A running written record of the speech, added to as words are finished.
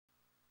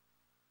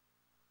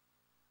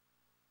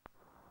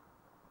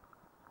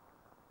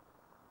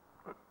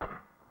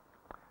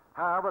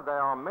However, there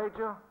are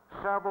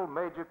several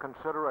major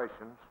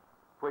considerations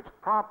which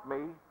prompt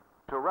me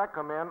to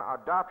recommend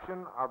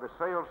adoption of the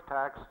sales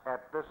tax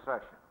at this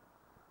session.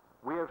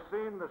 We have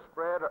seen the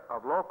spread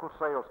of local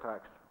sales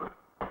taxes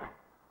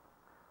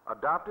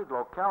adopted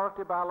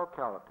locality by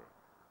locality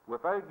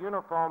without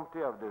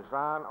uniformity of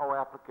design or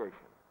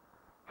application.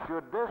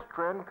 Should this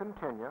trend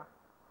continue,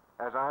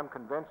 as I am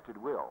convinced it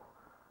will,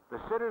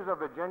 the cities of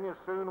Virginia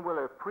soon will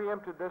have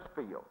preempted this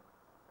field,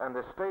 and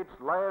the state's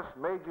last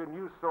major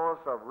new source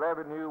of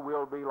revenue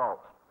will be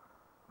lost.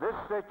 This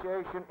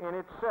situation in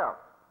itself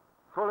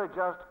fully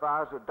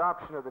justifies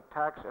adoption of the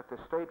tax at the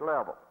state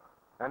level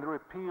and the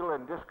repeal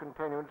and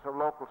discontinuance of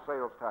local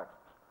sales taxes.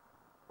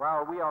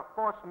 While we are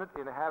fortunate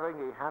in having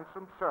a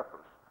handsome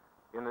surplus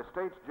in the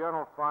state's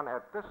general fund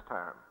at this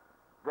time,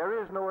 there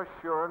is no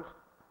assurance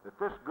that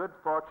this good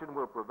fortune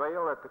will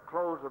prevail at the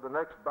close of the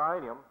next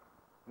biennium,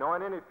 nor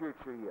in any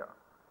future year.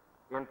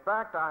 In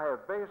fact, I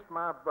have based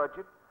my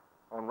budget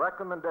on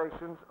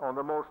recommendations on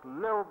the most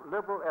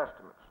liberal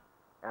estimates.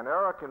 An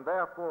error can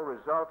therefore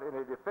result in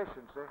a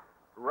deficiency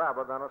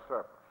rather than a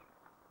surplus.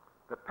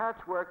 The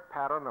patchwork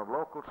pattern of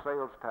local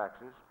sales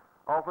taxes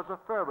offers a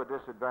further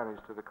disadvantage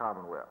to the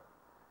Commonwealth.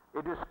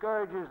 It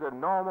discourages the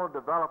normal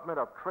development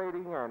of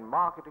trading and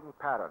marketing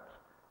patterns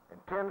and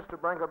tends to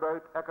bring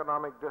about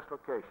economic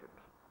dislocations.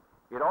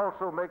 It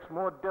also makes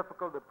more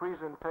difficult the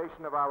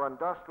presentation of our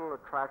industrial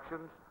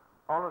attractions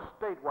on a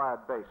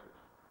statewide basis.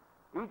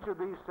 Each of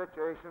these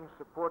situations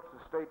supports the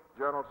state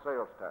general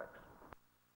sales tax.